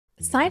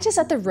Scientists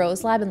at the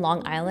Rose Lab in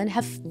Long Island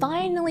have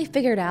finally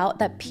figured out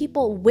that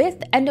people with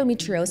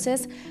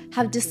endometriosis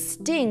have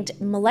distinct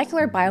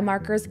molecular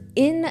biomarkers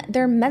in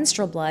their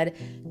menstrual blood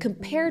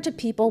compared to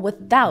people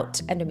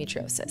without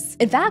endometriosis.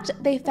 In fact,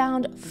 they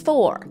found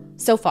 4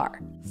 so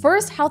far.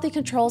 First, healthy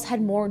controls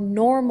had more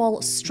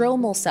normal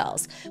stromal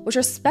cells, which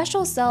are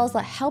special cells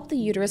that help the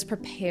uterus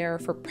prepare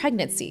for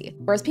pregnancy,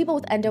 whereas people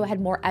with endo had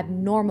more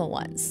abnormal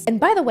ones. And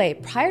by the way,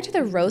 prior to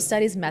the Rose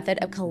study's method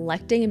of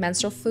collecting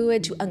menstrual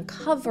fluid to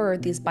uncover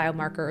these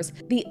biomarkers,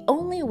 the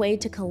only way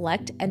to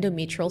collect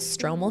endometrial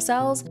stromal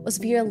cells was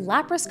via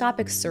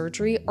laparoscopic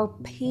surgery or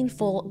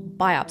painful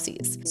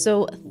biopsies.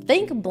 So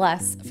thank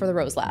bless for the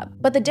Rose Lab.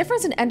 But the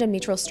difference in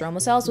endometrial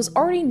stromal cells was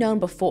already known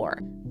before,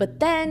 but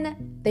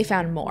then they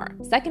found more.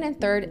 Second and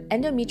third,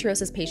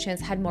 endometriosis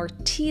patients had more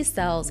T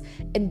cells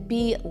and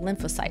B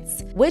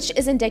lymphocytes, which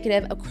is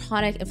indicative of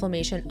chronic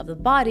inflammation of the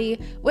body,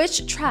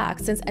 which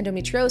tracks since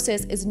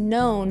endometriosis is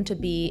known to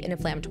be an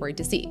inflammatory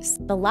disease.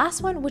 The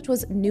last one, which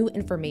was new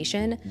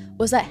information,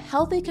 was that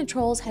healthy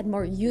controls had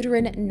more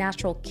uterine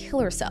natural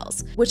killer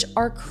cells, which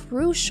are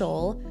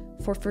crucial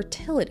for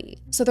fertility.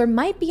 So there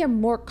might be a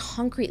more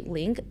concrete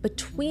link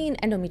between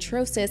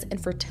endometriosis and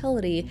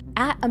fertility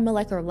at a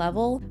molecular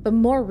level, but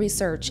more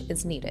research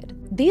is needed.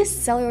 These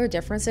cellular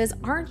differences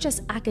aren't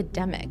just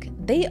academic,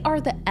 they are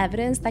the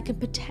evidence that can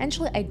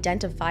potentially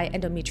identify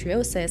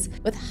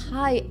endometriosis with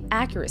high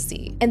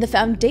accuracy and the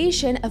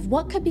foundation of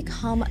what could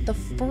become the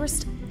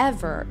first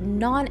ever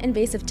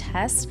non-invasive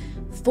test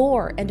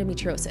for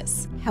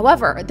endometriosis.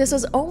 However, this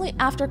was only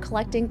after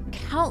collecting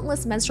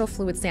countless menstrual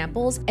fluid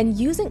samples and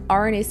using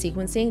RNA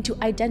sequencing to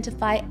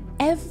identify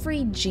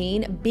every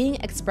gene being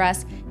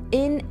expressed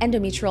in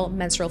endometrial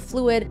menstrual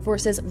fluid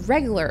versus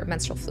regular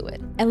menstrual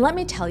fluid. And let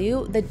me tell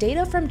you, the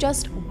data from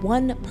just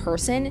one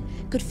person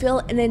could fill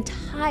an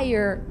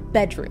entire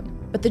bedroom.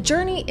 But the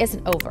journey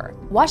isn't over.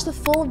 Watch the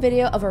full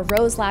video of a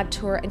Rose Lab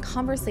tour and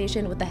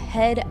conversation with the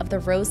head of the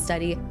Rose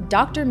study,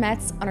 Dr.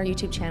 Metz, on our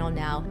YouTube channel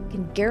now. I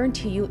can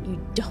guarantee you, you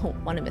don't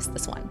want to miss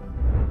this one.